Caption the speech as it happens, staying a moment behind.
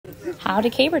How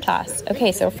to caber toss.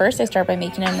 Okay, so first I start by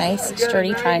making a nice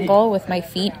sturdy triangle with my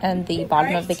feet and the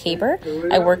bottom of the caber.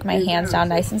 I work my hands down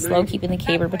nice and slow, keeping the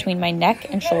caber between my neck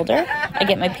and shoulder. I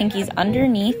get my pinkies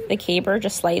underneath the caber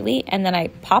just slightly, and then I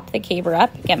pop the caber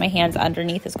up, get my hands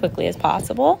underneath as quickly as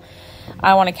possible.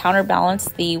 I want to counterbalance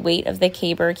the weight of the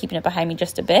caber, keeping it behind me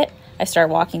just a bit. I start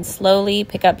walking slowly,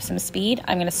 pick up some speed.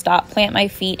 I'm going to stop, plant my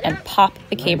feet, and pop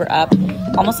the caber up,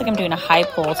 almost like I'm doing a high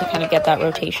pull to kind of get that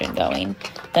rotation going.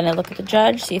 Then I look at the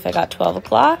judge, see if I got 12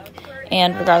 o'clock,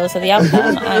 and regardless of the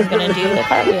outcome, I'm going to do a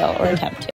cartwheel or attempt to.